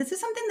This is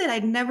something that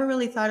I'd never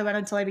really thought about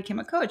until I became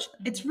a coach.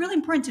 It's really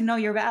important to know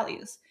your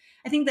values.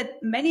 I think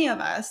that many of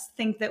us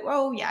think that,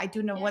 oh, yeah, I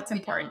do know what's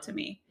important to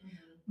me.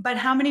 But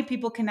how many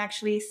people can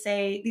actually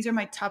say, these are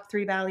my top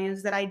 3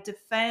 values that I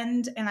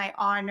defend and I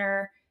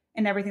honor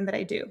in everything that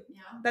I do? Yeah.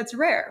 That's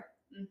rare,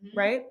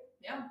 right?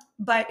 Yeah.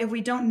 But if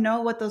we don't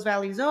know what those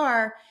values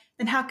are,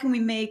 then how can we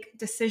make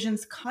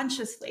decisions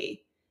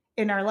consciously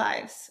in our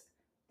lives?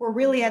 We're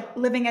really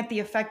living at the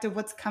effect of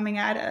what's coming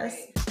at us.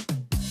 Right.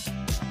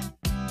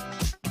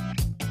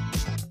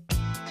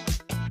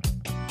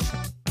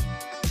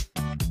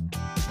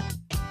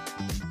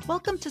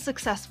 Welcome to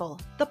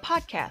Successful, the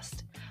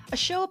podcast, a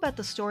show about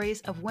the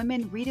stories of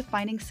women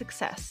redefining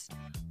success.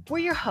 We're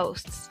your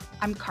hosts.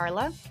 I'm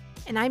Karla.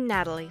 And I'm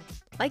Natalie.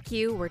 Like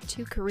you, we're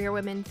 2 career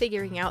women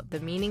figuring out the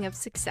meaning of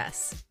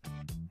success.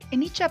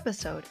 In each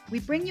episode, we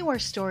bring you our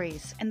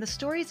stories and the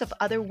stories of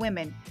other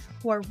women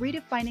who are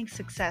redefining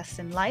success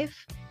in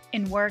life,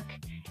 in work,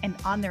 and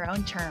on their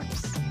own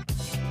terms.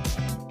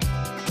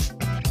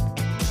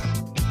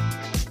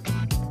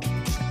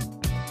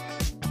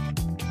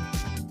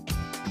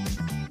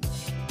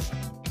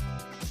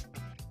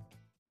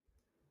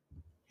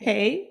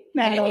 Hey,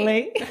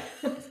 Natalie.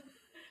 Hey.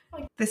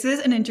 This is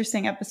an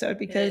interesting episode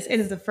because it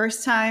is the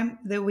first time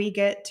that we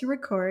get to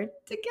record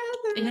together.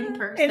 In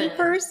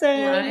person.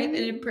 Live and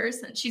in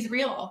person. She's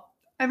real.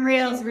 I'm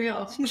real. She's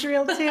real. She's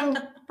real too.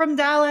 From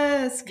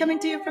Dallas. Coming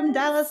to you from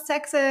Dallas,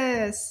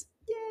 Texas.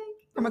 Yay.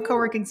 From a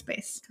co-working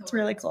space. It's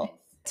really cool.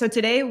 So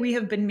today we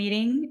have been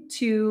meeting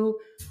to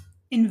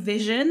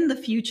envision the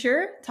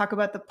future, talk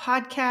about the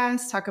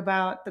podcast, talk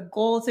about the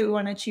goals that we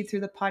want to achieve through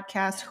the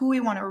podcast, who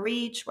we want to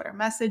reach, what our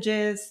message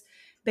is,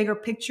 bigger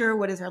picture,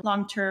 what is our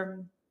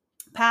long-term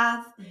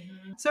path.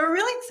 So we're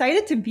really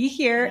excited to be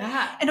here.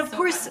 Yeah, and of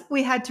course,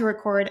 we had to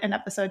record an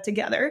episode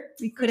together.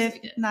 We couldn't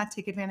not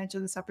take advantage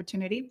of this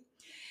opportunity.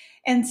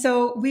 And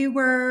so we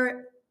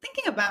were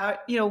thinking about,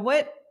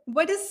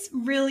 what is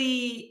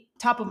really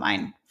top of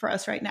mind for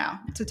us right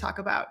now to talk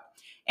about.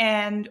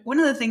 And one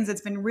of the things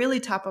that's been really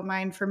top of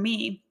mind for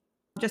me,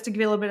 just to give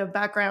you a little bit of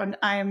background,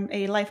 I'm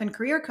a life and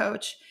career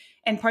coach.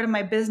 And part of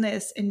my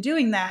business in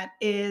doing that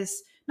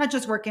is not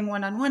just working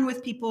one-on-one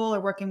with people or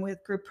working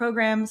with group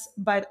programs,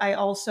 but I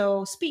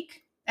also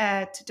speak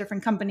at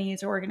different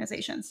companies or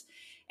organizations.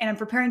 And I'm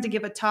preparing to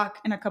give a talk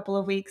in a couple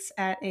of weeks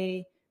at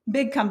a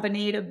big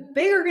company, at a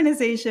big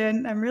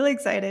organization. I'm really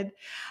excited.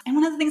 And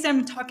one of the things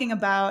I'm talking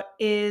about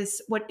is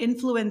what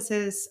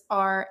influences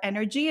our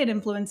energy and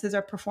influences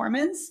our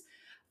performance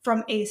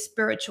from a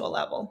spiritual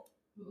level.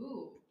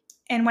 Ooh.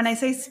 And when I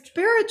say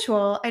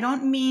spiritual, I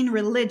don't mean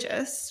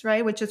religious,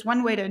 right? Which is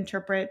one way to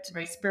interpret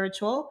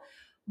spiritual,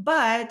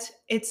 but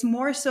it's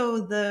more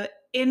so the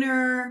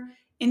inner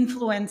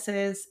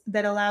influences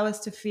that allow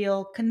us to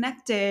feel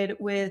connected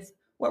with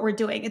what we're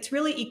doing. It's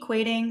really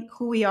equating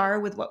who we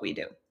are with what we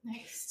do.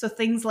 Nice. So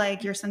things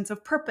like your sense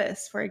of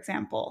purpose, for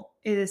example,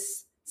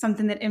 is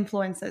something that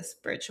influences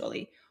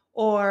spiritually,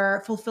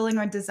 or fulfilling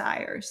our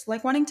desires,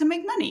 like wanting to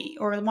make money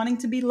or wanting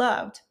to be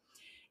loved.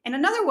 And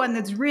another one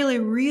that's really,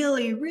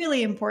 really,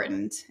 really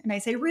important, and I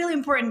say really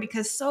important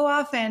because so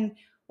often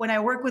when I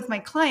work with my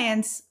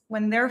clients,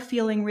 when they're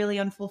feeling really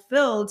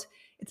unfulfilled,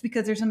 it's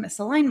because there's a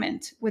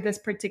misalignment with this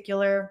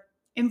particular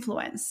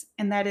influence,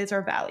 and that is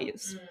our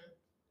values.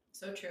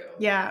 So true.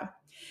 Yeah.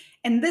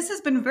 And this has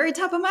been very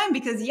top of mind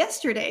because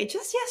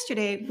just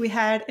yesterday, we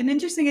had an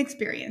interesting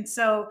experience.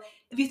 So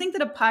if you think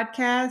that a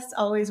podcast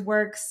always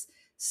works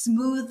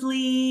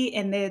smoothly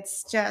and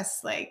it's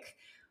just like,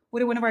 what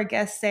did one of our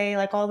guests say?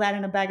 Like all that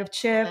in a bag of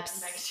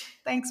chips.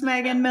 Thanks,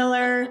 Megan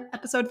Miller,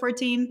 episode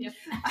 14. Yep.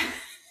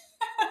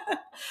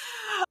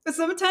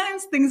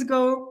 Sometimes things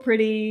go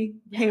pretty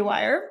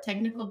haywire.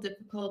 Technical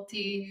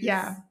difficulties.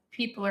 Yeah.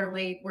 People are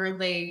late. We're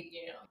late,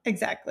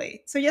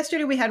 Exactly. So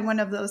yesterday we had one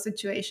of those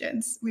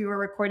situations. We were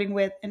recording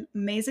with an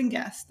amazing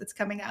guest that's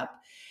coming up.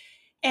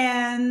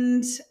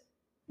 And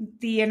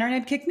the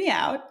internet kicked me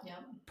out. Yeah.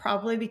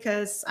 Probably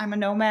because I'm a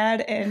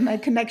nomad and my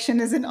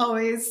connection isn't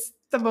always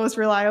the most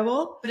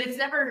reliable. But it's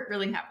never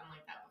really happened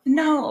like that before.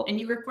 No. And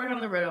you record on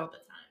the road all the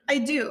time. I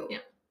do. Yeah.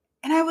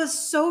 And I was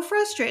so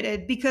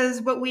frustrated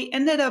because what we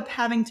ended up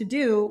having to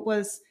do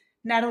was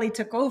Natalie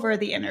took over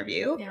the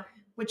interview,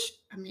 which,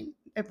 I mean,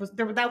 that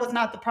was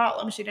not the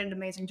problem. She did an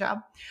amazing job.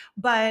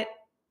 But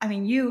I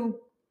mean, you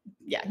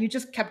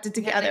just kept it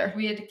together.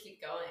 We had to keep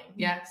going.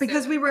 Yeah.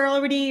 Because we were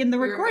already in the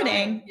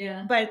recording.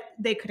 Yeah. But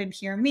they couldn't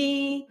hear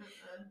me.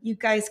 You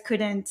guys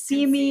couldn't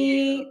see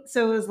me.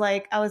 So it was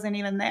like I wasn't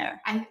even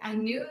there. I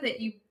knew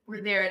that you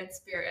were there in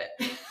spirit.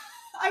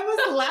 I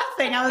was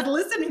laughing. I was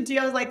listening to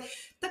you. I was like,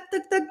 duck,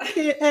 duck, duck.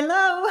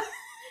 Hello.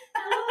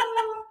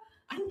 Hello.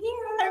 I'm here.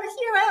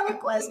 I have a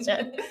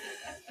question.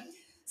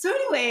 So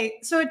anyway,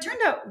 so it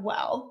turned out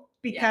well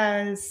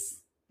because,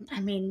 I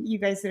mean, you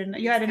guys didn't.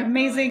 You had an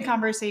amazing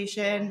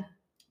conversation,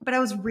 but I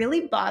was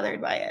really bothered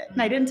by it.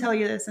 And I didn't tell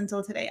you this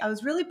until today. I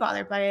was really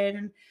bothered by it.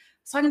 And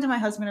I was talking to my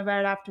husband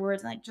about it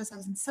afterwards. And I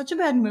was in such a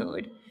bad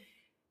mood.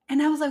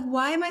 And I was like,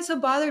 why am I so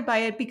bothered by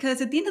it? Because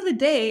at the end of the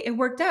day, it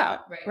worked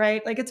out,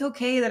 right? Like, it's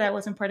okay that I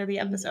wasn't part of the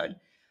episode.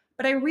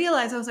 But I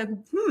realized, I was like,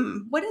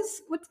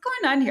 what's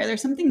going on here?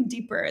 There's something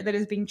deeper that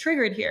is being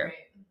triggered here. Right.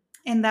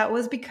 And that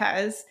was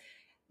because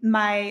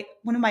one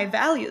of my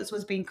values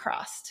was being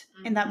crossed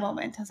in that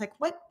moment. I was like,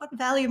 what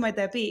value might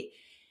that be?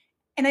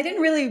 And I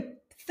didn't really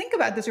think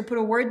about this or put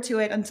a word to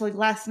it until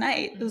last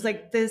night. It was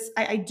like this,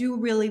 I do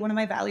really, one of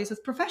my values is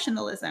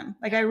professionalism.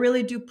 Like I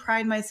really do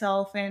pride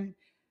myself in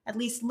at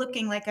least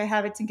looking like I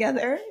have it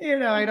together.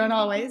 I don't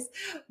always,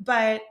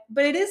 but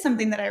it is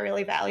something that I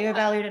really value. I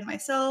value it in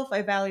myself.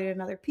 I value it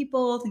in other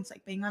people, things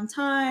like being on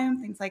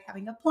time, things like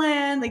having a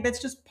plan. Like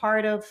that's just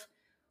part of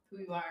Who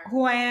you are,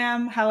 who I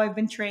am, how I've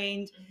been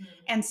trained.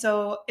 And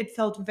so it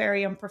felt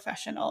very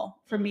unprofessional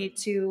for me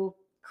to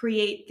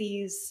create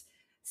these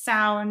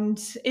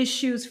sound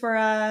issues for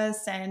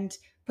us and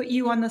put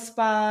you on the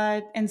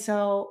spot. And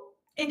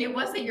it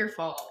wasn't your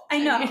fault. I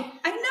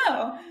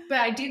know. But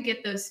I do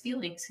get those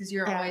feelings because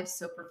you're always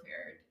so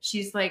prepared.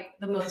 She's like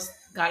the most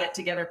got it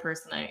together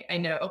person I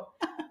know.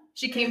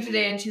 She came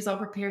today and she's all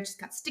prepared. She's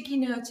got sticky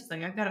notes. She's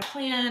like, I've got a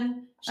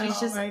plan. She's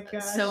just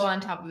so on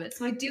top of it.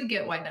 So I do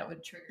get why that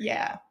would trigger you.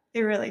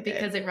 It really did.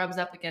 Because it rubs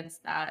up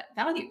against that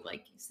value,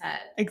 like you said.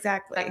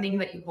 Exactly. That thing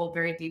that you hold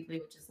very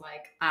deeply, which is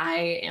like,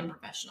 I am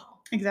professional.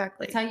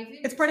 Exactly. That's how you feel.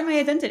 It's part of my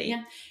identity.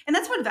 Yeah. And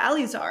that's what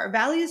values are.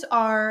 Values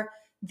are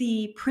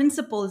the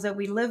principles that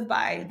we live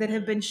by that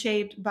have been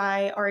shaped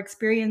by our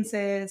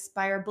experiences,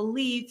 by our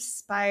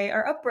beliefs, by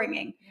our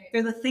upbringing. Right.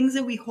 They're the things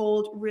that we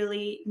hold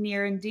really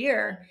near and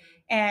dear.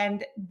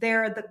 And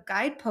they're the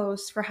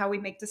guideposts for how we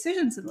make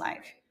decisions in life.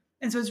 Right.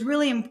 And so it's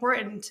really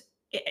important.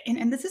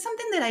 And this is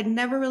something that I'd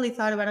never really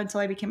thought about until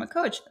I became a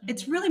coach.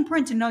 It's really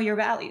important to know your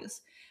values.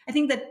 I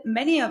think that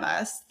many of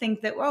us think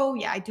that, oh,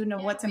 yeah, I do know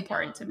what's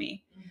important to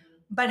me.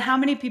 But how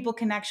many people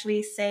can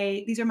actually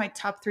say, these are my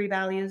top 3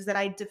 values that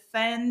I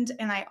defend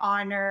and I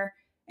honor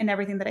in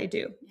everything that I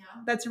do? Yeah.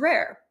 That's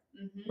rare,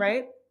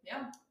 right?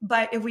 Yeah.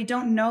 But if we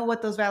don't know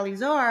what those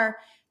values are,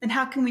 then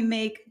how can we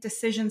make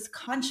decisions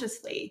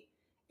consciously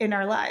in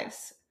our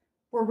lives?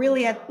 We're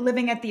really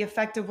living at the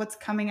effect of what's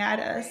coming at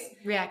us.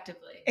 Right.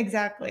 Reactively.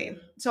 Exactly.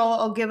 So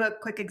I'll give a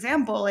quick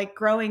example, like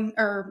growing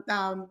or,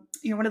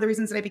 one of the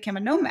reasons that I became a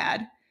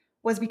nomad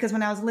was because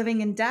when I was living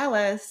in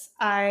Dallas,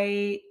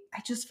 I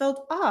just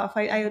felt off.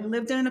 I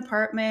lived in an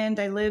apartment.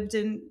 I lived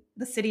in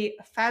the city,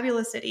 a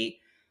fabulous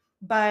city,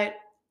 but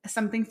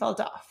something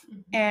felt off.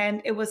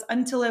 And it was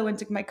until I went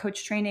to my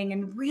coach training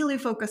and really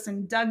focused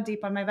and dug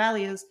deep on my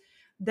values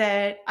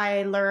that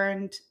I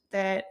learned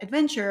that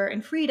adventure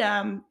and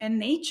freedom and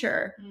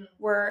nature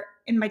were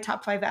in my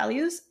top 5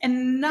 values.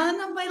 And none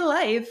of my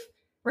life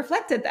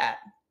reflected that.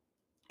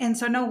 And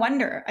so no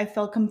wonder I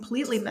felt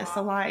completely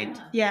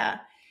misaligned. Yeah.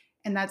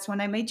 And that's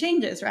when I made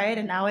changes, right?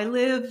 And now I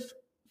live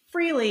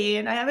freely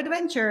and I have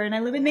adventure and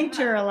I live in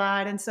nature a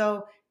lot. And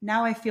so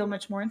now I feel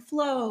much more in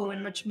flow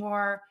and much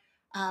more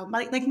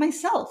like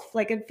myself.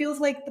 Like it feels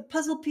like the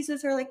puzzle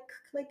pieces are like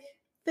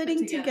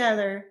fitting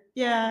together.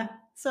 Yeah.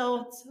 So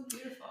that's so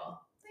beautiful.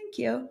 Thank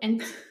you.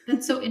 And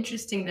that's so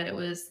interesting that it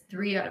was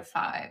 3 out of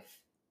 5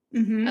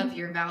 of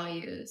your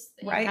values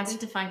that you hadn't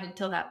defined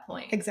until that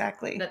point.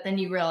 Exactly. That then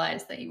you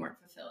realized that you weren't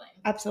fulfilling.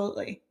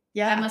 Absolutely.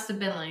 Yeah. That must have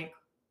been like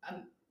a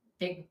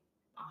big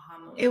aha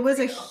moment. It was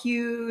a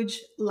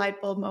huge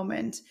light bulb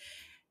moment.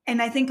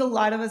 And I think a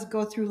lot of us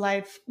go through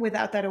life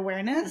without that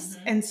awareness.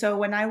 And so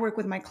when I work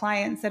with my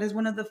clients, that is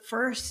one of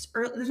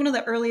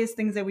the earliest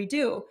things that we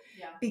do,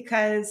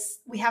 because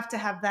we have to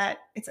have that.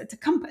 It's a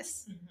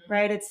compass,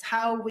 right? It's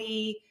how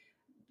we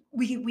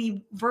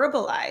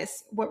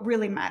verbalize what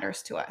really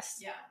matters to us.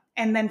 Yeah.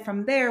 And then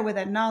from there, with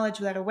that knowledge,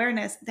 with that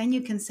awareness, then you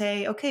can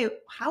say, okay,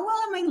 how well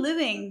am I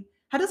living?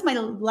 How does my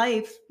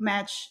life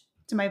match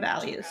to my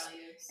values?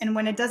 And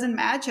when it doesn't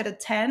match at a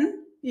 10,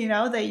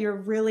 that you're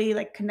really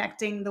like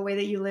connecting the way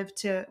that you live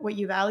to what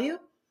you value,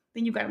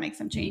 then you've got to make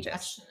some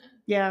changes.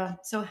 Yeah.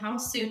 So how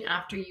soon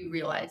after you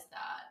realized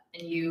that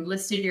and you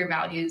listed your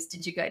values,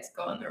 did you guys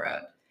go on the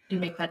road and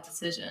make that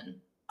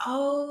decision?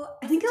 Oh,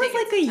 I think it was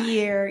like a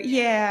year.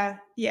 Yeah.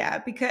 Yeah.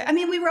 Because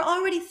we were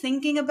already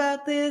thinking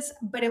about this,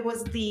 but it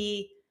was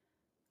the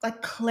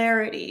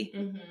clarity.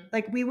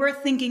 Like we were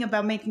thinking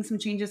about making some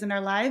changes in our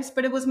lives,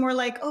 but it was more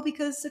like,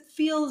 because it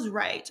feels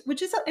right,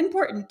 which is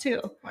important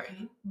too.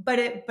 But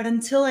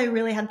until I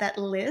really had that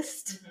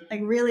list,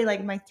 like really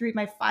like my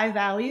 5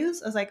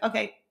 values, I was like,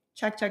 okay,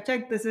 check.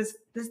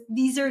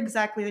 These are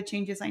exactly the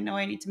changes I know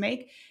I need to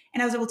make.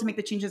 And I was able to make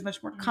the changes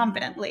much more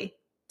confidently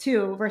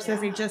too,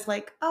 versus it just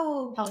like,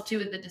 helped you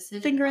with the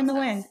decision. Finger in the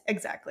wind.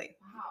 Exactly.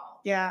 Wow.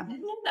 Yeah. I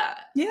love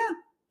that. Yeah.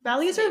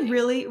 Values are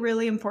really,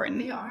 really important.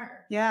 They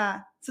are.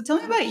 Yeah. So tell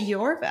me about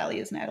your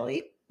values,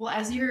 Natalie. Well,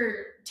 as you're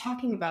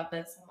talking about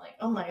this, I'm like,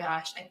 oh my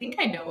gosh, I think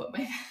I know what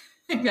my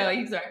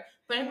values are.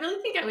 But I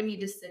really think I would need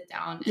to sit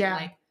down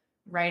and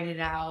write it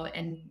out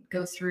and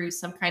go through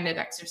some kind of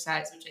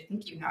exercise, which I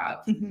think you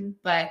have.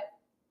 But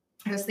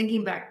I was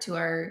thinking back to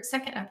our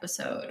second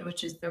episode,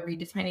 which is the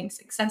Redefining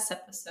Success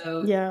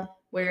episode. Yeah.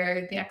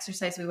 Where the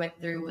exercise we went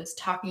through was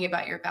talking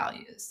about your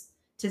values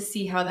to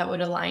see how that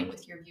would align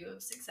with your view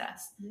of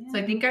success. Yeah. So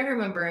I think I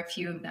remember a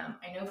few of them.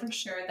 I know for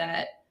sure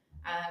that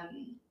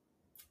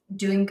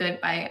doing good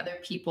by other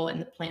people in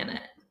the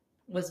planet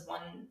was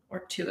one or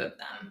two of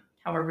them,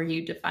 however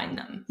you define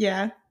them.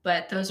 Yeah.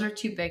 But those are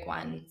two big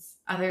ones,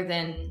 other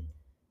than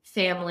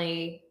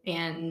family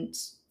and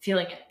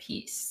feeling at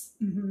peace.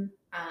 Mm-hmm.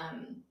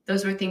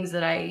 Those were things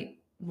that I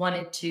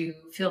wanted to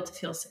feel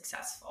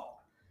successful.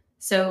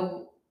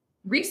 So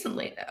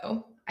recently,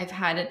 though, I've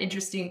had an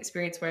interesting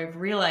experience where I've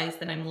realized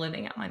that I'm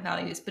living out my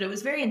values, but it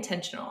was very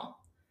intentional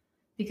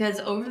because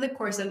over the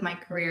course of my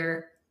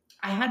career,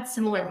 I had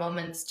similar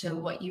moments to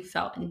what you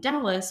felt in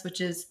Dallas,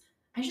 which is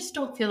I just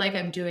don't feel like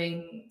I'm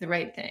doing the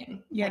right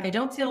thing. Yeah. Like I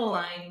don't feel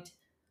aligned.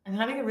 I'm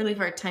having a really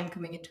hard time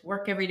coming into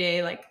work every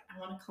day. Like I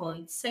want to call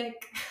in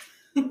sick.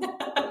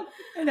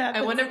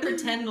 I want to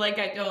pretend like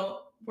I don't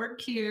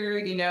work here.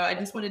 I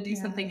just want to do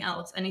something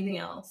else, anything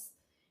else.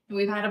 And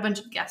we've had a bunch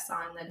of guests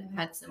on that have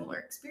had similar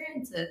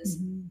experiences.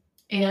 Mm-hmm.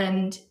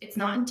 And it's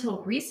not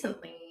until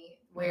recently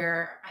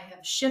where I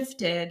have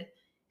shifted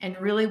and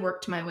really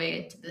worked my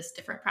way into this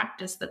different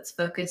practice that's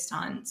focused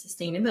on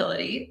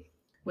sustainability,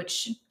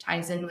 which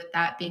ties in with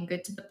that being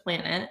good to the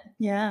planet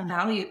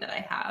value that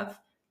I have,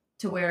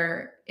 to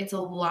where it's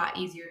a lot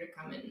easier to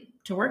come in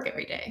to work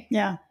every day.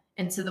 Yeah.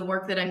 And so the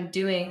work that I'm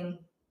doing,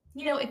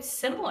 it's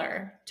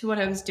similar to what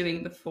I was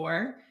doing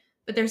before,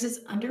 but there's this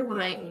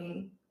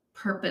underlying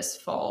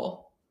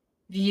purposeful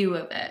view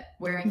of it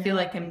where I feel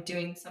like I'm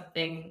doing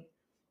something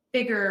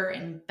bigger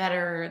and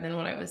better than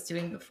what I was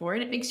doing before.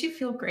 And it makes you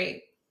feel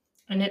great.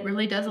 And it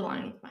really does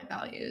align with my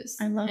values.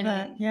 I love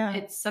that. Yeah.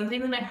 It's something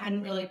that I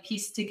hadn't really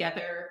pieced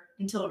together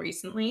until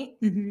recently,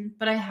 Mm-hmm.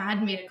 but I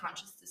had made a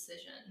conscious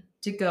decision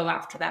to go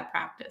after that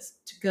practice,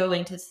 to go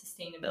into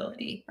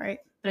sustainability. Right.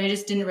 But I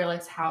just didn't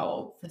realize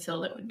how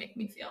fulfilled it would make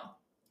me feel.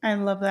 I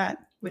love that.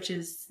 Which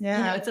is,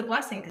 it's a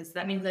blessing because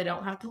that means I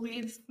don't have to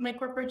leave my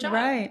corporate job.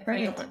 Right. If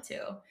I don't want to.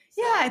 So.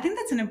 Yeah, I think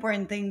that's an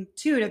important thing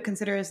too to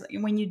consider is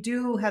when you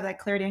do have that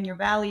clarity on your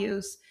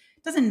values,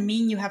 it doesn't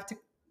mean you have to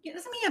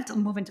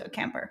move into a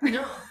camper.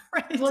 No.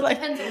 Right. Well, it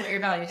depends on what your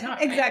values are.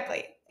 Exactly.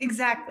 Right?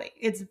 Exactly.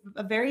 It's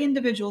a very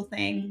individual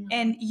thing. Mm-hmm.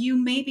 And you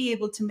may be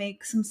able to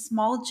make some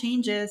small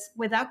changes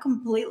without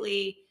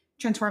completely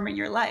transforming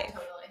your life.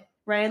 Totally.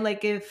 Right?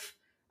 Like if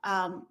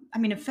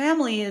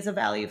family is a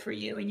value for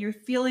you and you're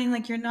feeling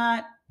like you're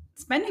not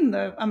spending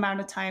the amount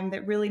of time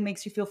that really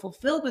makes you feel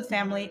fulfilled with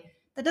family, mm-hmm.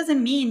 that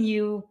doesn't mean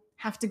you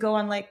have to go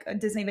on like a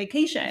Disney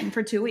vacation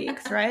for 2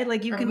 weeks, right?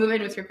 Like you can move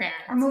in with your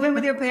parents. Or move in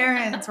with your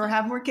parents or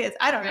have more kids.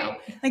 I don't know.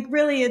 Like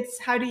really it's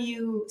how do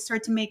you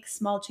start to make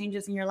small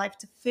changes in your life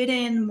to fit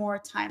in more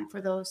time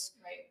for those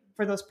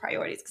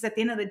priorities? Because at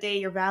the end of the day,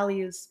 your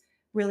values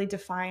really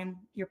define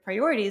your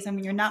priorities. And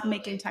when you're not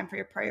making time for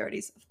your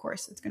priorities, of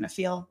course, it's going to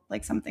feel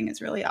like something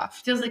is really off.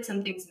 It feels like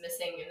something's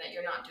missing and that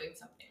you're not doing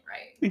something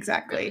right.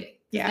 Exactly. Really.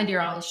 Yeah. And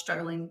you're always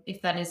struggling.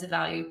 If that is a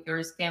value of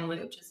yours, family,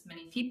 which is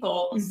many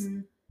people's, mm-hmm.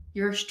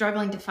 you're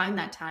struggling to find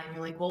that time.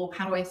 You're like, well,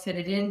 how do I fit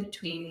it in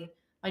between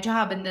my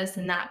job and this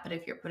and that? But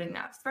if you're putting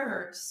that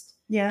first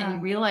and you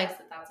realize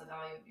that that's a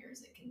value of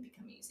yours, it can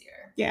become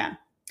easier. Yeah.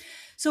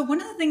 So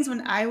one of the things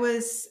when I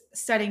was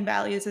studying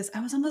values is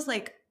I was almost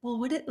like, well,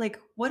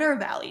 what are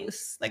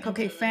values? Like,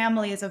 okay, mm-hmm.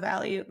 family is a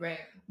value, right?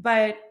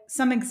 But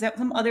some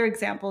other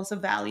examples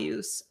of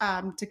values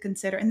to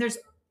consider. And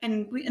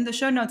in the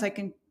show notes, I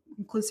can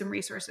include some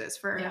resources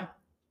for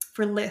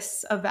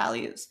lists of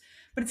values.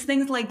 But it's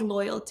things like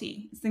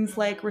loyalty. It's things mm-hmm.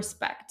 like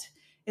respect.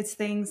 It's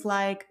things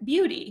like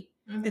beauty.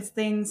 Mm-hmm. It's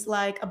things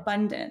like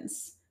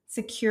abundance,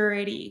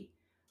 security,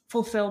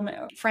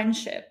 fulfillment,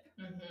 friendship.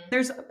 Mm-hmm.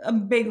 There's a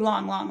big,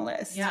 long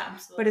list. Yeah,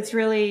 absolutely. But it's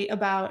really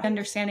about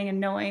understanding and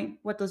knowing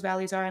what those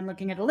values are and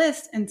looking at a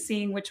list and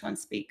seeing which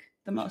ones speak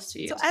the most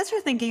to you. So as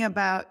you're thinking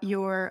about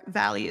your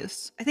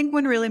values, I think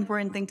one really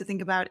important thing to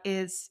think about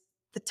is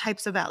the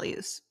types of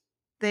values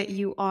that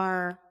you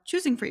are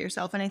choosing for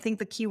yourself. And I think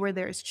the key word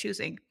there is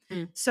choosing.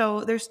 Mm.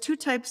 So there's two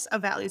types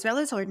of values.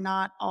 Values are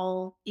not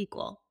all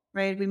equal,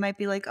 right? We might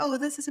be like, oh,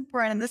 this is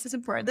important and this is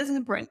important. This is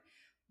important.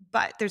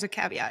 But there's a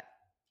caveat.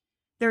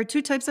 There are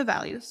two types of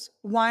values.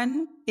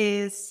 One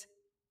is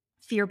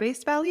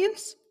fear-based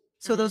values.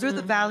 So those are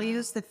the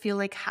values that feel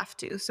like have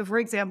to. So for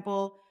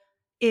example,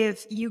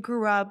 if you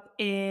grew up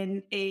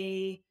in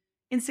a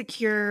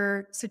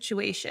insecure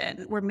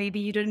situation where maybe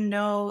you didn't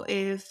know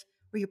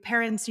or your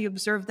parents, you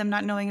observed them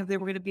not knowing if they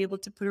were going to be able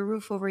to put a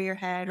roof over your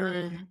head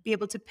or be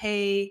able to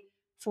pay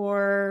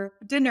for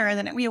dinner,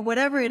 and then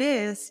whatever it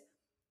is,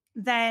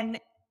 then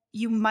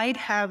you might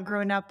have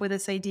grown up with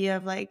this idea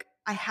of like,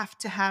 I have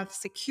to have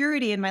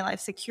security in my life,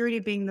 security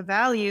being the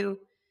value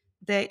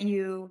that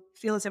you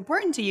feel is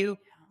important to you,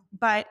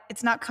 but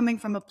it's not coming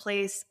from a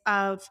place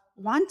of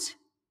want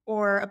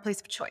or a place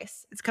of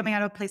choice. It's coming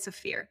out of a place of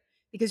fear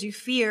because you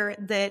fear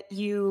that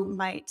you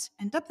might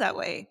end up that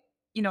way,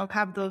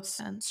 have those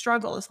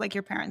struggles like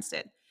your parents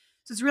did.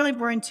 So it's really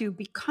important to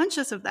be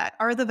conscious of that.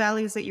 Are the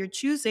values that you're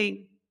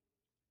choosing,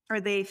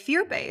 are they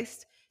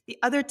fear-based? The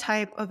other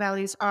type of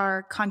values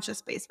are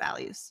conscious-based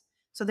values.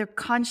 So they're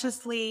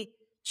consciously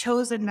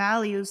chosen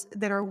values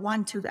that are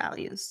want-to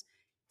values.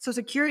 So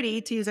security,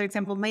 to use our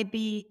example, might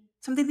be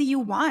something that you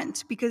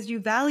want because you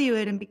value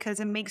it and because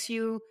it makes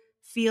you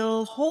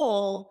feel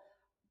whole.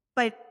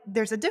 But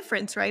there's a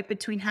difference, right,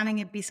 between having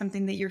it be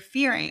something that you're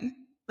fearing,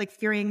 like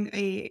fearing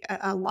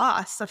a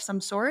loss of some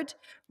sort,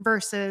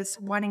 versus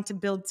wanting to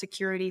build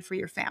security for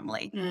your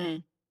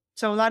family.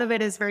 So a lot of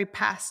it is very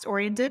past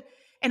oriented.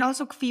 And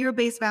also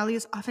fear-based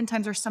values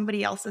oftentimes are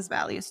somebody else's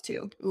values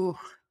too. Ooh,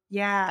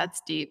 Yeah.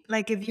 that's deep.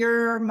 Like if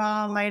your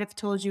mom might have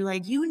told you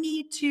like, you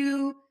need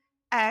to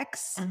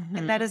X,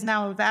 and that is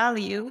now a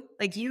value,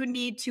 like you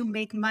need to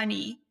make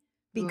money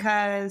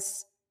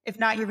because if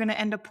not, you're going to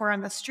end up poor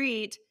on the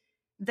street.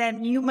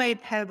 Then you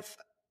might have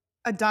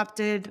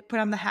put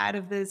on the hat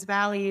of this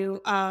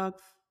value of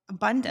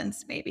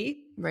abundance,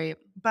 maybe. Right.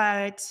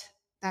 But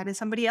that is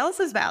somebody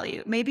else's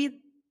value.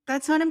 Maybe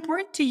that's not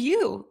important to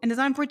you and it's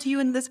not important to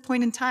you in this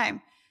point in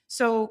time.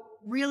 So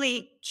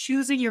really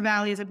choosing your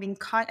values and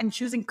and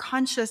choosing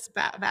conscious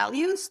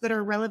values that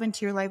are relevant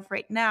to your life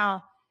right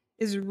now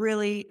is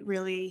really,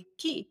 really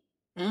key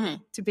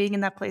to being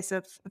in that place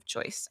of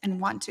choice and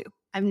want to.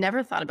 I've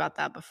never thought about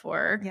that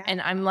before. Yeah.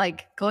 And I'm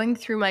like going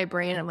through my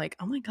brain. I'm like,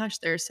 oh my gosh,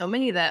 there are so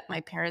many that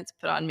my parents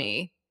put on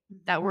me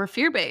that were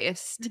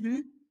fear-based.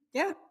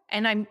 Yeah.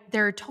 And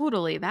they're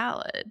totally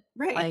valid.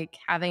 Right. Like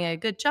having a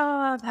good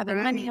job,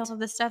 having money, all of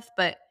this stuff.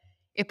 But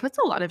it puts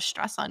a lot of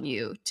stress on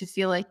you to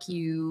feel like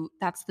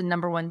that's the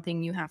number one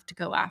thing you have to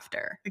go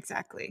after.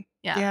 Exactly.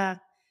 Yeah. Yeah.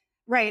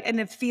 Right. And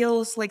it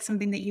feels like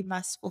something that you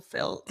must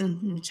fulfill,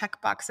 check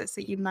boxes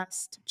that you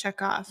must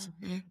check off.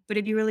 But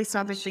if you really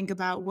stop and think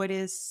about what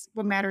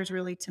matters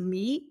really to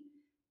me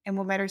and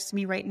what matters to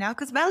me right now,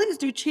 because values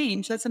do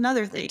change. That's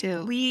another thing. They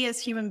do. We as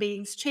human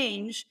beings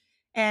change,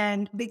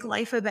 and big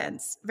life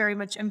events very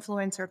much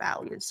influence our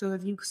values. So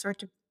if you start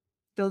to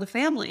build a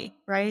family,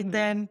 right,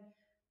 then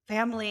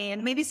family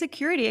and maybe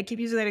security, I keep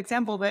using that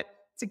example, but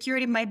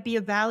security might be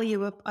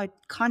a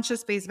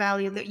conscious-based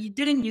value that you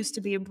didn't used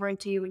to be important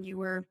to you when you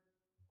were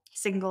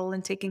single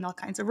and taking all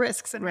kinds of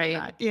risks and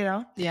whatnot,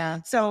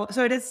 Yeah. So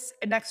it is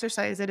an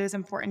exercise. It is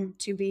important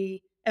to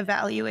be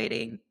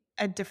evaluating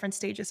at different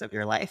stages of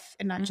your life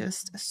and not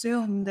just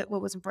assume that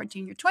what was important to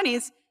you in your 20s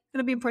is going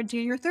to be important to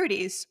you in your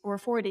 30s or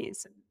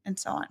 40s and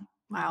so on.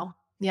 Wow.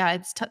 Yeah,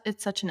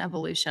 it's such an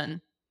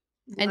evolution.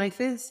 And life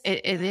is.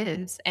 It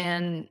is.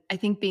 And I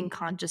think being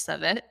conscious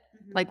of it,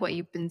 like what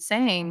you've been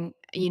saying,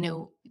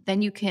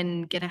 then you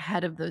can get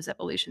ahead of those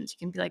evolutions.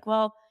 You can be like,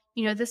 well,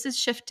 this is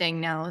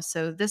shifting now.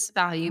 So this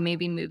value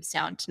maybe moves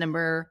down to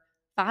number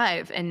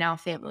 5 and now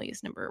family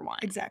is number 1.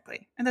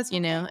 Exactly. And that's,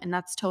 and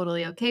that's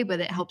totally okay. But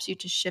it helps you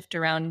to shift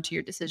around into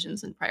your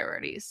decisions and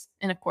priorities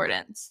in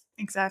accordance.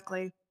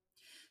 Exactly.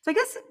 So I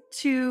guess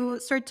to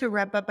start to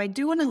wrap up, I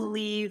do want to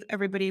leave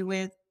everybody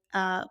with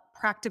a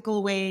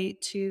practical way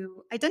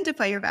to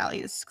identify your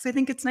values. Because I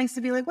think it's nice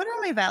to be like, what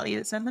are my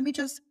values? And let me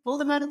just pull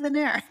them out of thin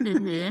air.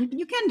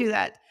 You can do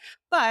that.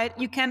 But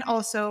you can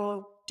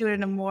also do it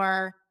in a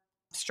more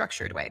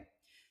structured way.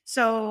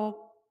 So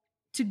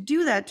to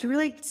do that, to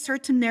really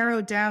start to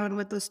narrow down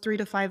what those 3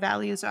 to 5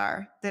 values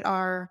are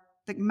that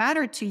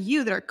matter to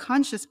you, that are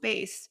conscious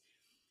based,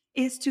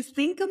 is to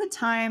think of a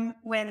time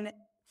when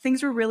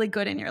things were really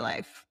good in your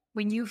life,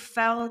 when you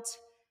felt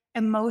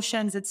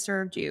emotions that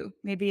served you.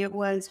 Maybe it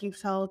was you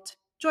felt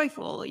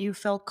joyful, you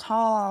felt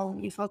calm,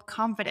 you felt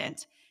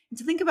confident. And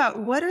to think about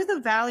what are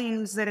the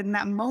values that in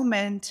that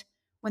moment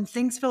when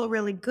things felt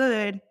really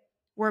good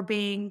were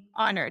being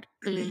honored.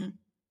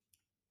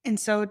 And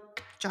so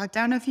jot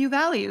down a few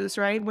values,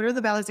 right? What are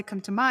the values that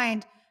come to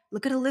mind?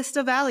 Look at a list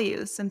of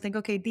values and think,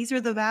 okay, these are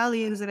the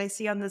values that I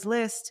see on this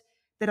list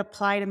that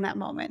applied in that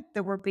moment,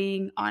 that were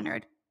being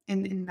honored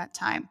in that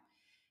time.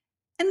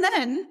 And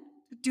then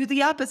do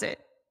the opposite.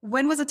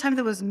 When was a time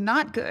that was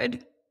not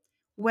good,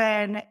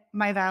 when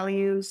my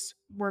values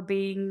were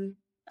being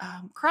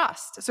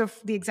crossed? So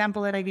the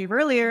example that I gave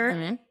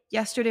earlier,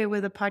 yesterday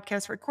with a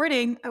podcast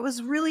recording, I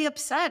was really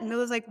upset. And it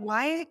was like,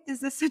 why is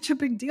this such a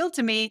big deal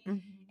to me?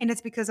 And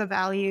it's because a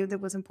value that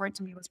was important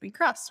to me was being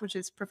crossed, which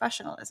is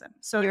professionalism.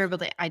 So you're able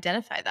to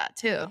identify that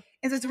too.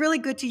 And it's really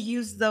good to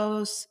use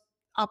those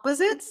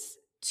opposites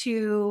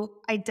to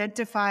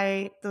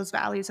identify those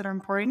values that are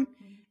important.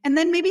 And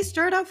then maybe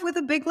start off with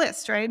a big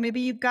list, right?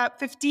 Maybe you've got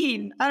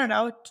 15,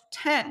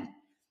 10.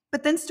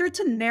 But then start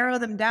to narrow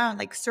them down,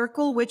 like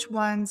circle which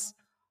ones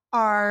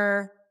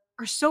are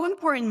so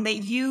important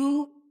that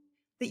you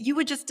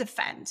would just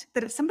defend.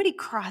 That if somebody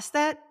crossed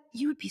that,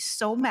 you would be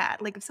so mad.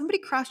 Like if somebody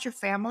crossed your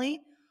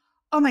family,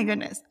 oh my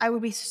goodness, I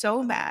would be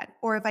so mad.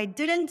 Or if I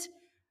didn't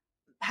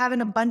have an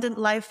abundant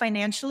life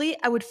financially,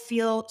 I would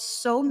feel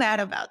so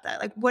mad about that.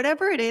 Like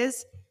whatever it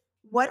is,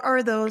 what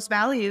are those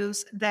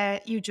values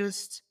that you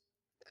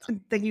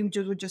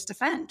would just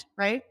defend,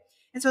 right?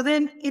 And so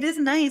then it is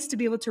nice to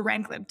be able to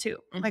rank them too.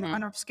 Like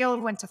on a scale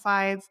of 1 to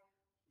 5,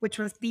 which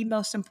was the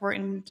most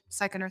important,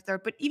 second or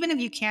third. But even if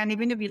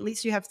at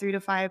least you have 3 to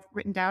 5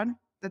 written down,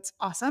 that's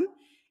awesome.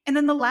 And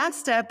then the last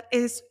step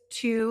is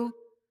to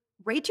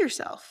rate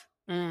yourself.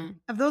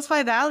 Of those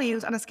 5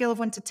 values on a scale of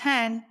 1 to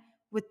 10,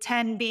 with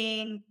 10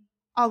 being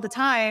all the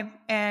time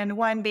and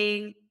 1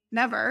 being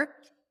never,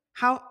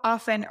 how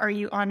often are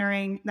you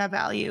honoring that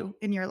value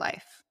in your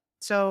life?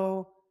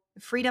 So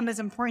freedom is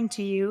important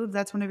to you,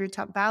 that's one of your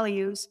top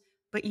values,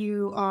 but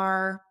you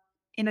are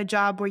in a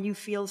job where you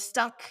feel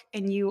stuck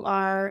and you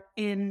are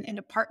in an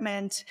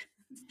apartment,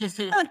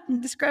 I'm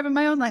describing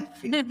my own life a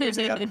few years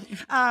ago,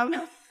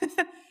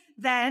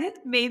 then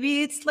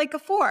maybe it's like a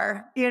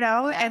 4,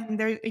 and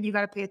you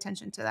got to pay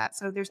attention to that.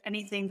 So if there's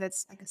anything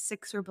that's like a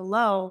 6 or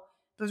below,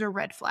 those are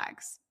red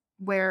flags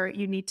where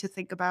you need to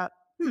think about,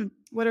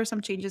 what are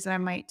some changes that I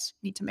might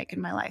need to make in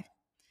my life?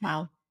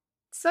 Wow.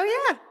 So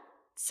yeah.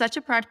 Such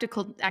a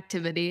practical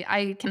activity.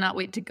 I cannot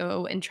wait to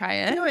go and try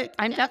it. Do it.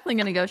 I'm definitely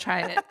going to go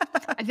try it.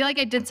 I feel like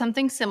I did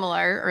something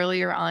similar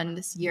earlier on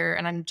this year,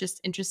 and I'm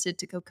just interested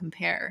to go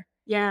compare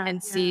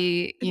and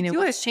see,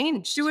 what's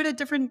changed. Do it at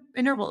different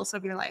intervals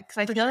of your life.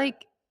 Because I feel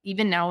like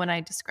even now when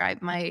I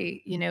describe my,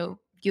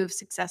 view of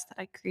success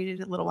that I created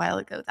a little while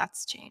ago,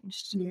 that's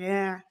changed.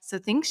 Yeah. So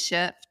things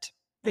shift.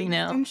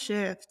 Things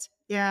shift.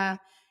 Yeah.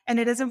 And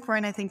it is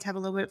important, I think, to have a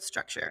little bit of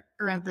structure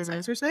around this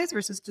exercise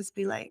versus just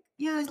be like,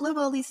 yeah, I love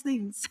all these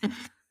things.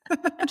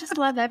 I just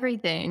love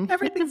everything.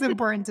 Everything's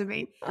important to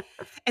me.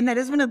 And that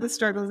is one of the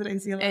struggles that I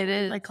see a lot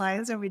with my is.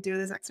 clients when we do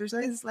this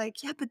exercise. It's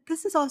like, yeah, but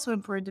this is also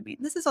important to me.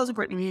 This is also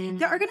important to me.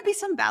 There are going to be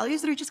some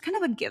values that are just kind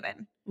of a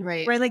given.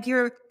 Right. Like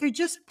they're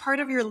just part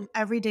of your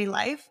everyday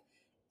life.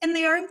 And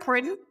they are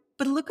important.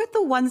 But look at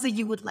the ones that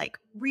you would like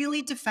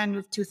really defend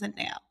with tooth and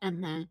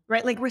nail,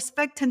 right? Like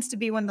respect tends to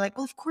be one like,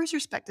 well, of course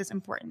respect is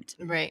important.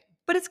 Right.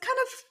 But it's kind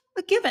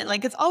of a given.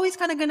 Like it's always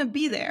kind of going to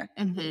be there.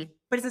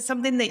 But is it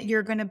something that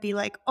you're going to be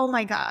like, oh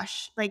my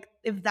gosh, like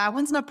if that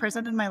one's not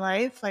present in my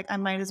life, like I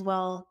might as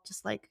well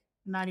just like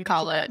not even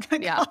call it.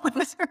 Yeah.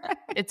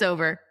 It's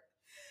over.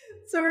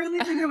 So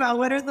really think about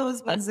what are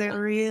those ones that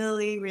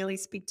really, really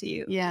speak to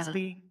you. Yeah. It's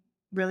being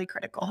really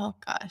critical. Oh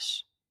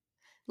gosh.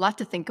 A lot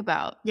to think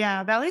about.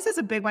 Yeah, values is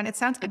a big one.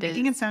 I'm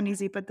making it sound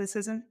easy, but this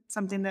isn't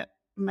something that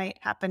might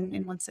happen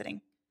in one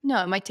sitting.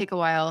 No, it might take a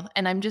while.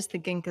 And I'm just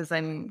thinking because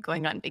I'm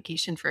going on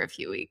vacation for a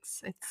few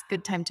weeks. It's a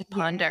good time to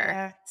ponder.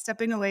 Yeah,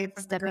 stepping away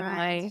from the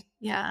grind.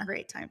 Yeah. A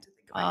great time to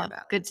think about your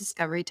values. Good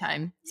discovery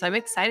time. So I'm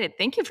excited.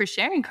 Thank you for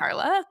sharing,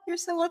 Karla. You're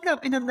so welcome.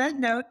 And on that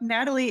note,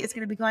 Natalie is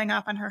going to be going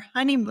off on her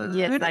honeymoon.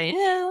 Yes, I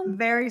am.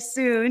 Very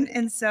soon.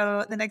 And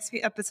so the next few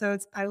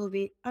episodes, I will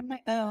be on my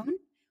own,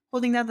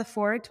 holding down the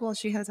fort while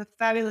she has a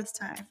fabulous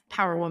time.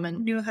 Power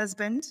woman. New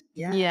husband.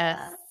 Yeah.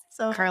 Yes.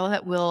 So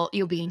Karla,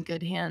 you'll be in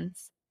good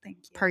hands. Thank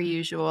you. Per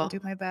usual. I'll do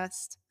my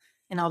best.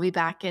 And I'll be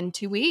back in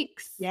 2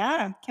 weeks.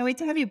 Yeah. Can't wait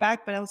to have you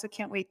back, but I also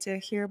can't wait to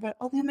hear about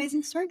all the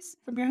amazing stories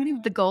from your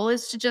honeymoon. The goal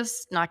is to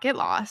just not get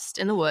lost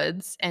in the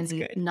woods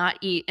and not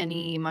eat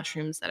any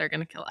mushrooms that are going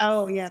to kill us.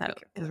 Oh, yeah.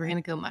 Because we're going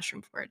to go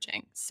mushroom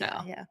foraging. So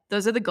yeah.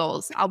 Those are the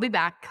goals. I'll be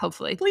back,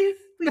 hopefully. Please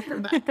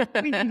come back.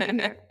 We need you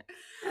there.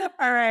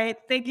 All right.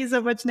 Thank you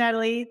so much,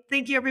 Natalie.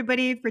 Thank you,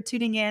 everybody, for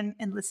tuning in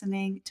and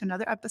listening to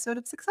another episode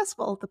of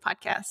Successful, the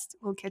podcast.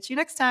 We'll catch you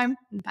next time.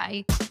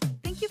 Bye.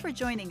 Thank you for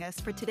joining us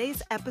for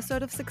today's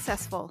episode of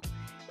Successful.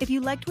 If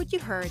you liked what you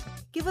heard,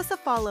 give us a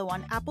follow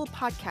on Apple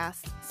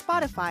Podcasts,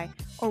 Spotify,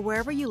 or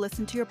wherever you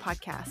listen to your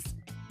podcasts.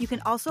 You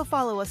can also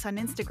follow us on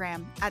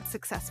Instagram at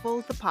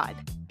SuccessfulThePod.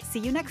 See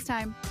you next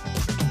time.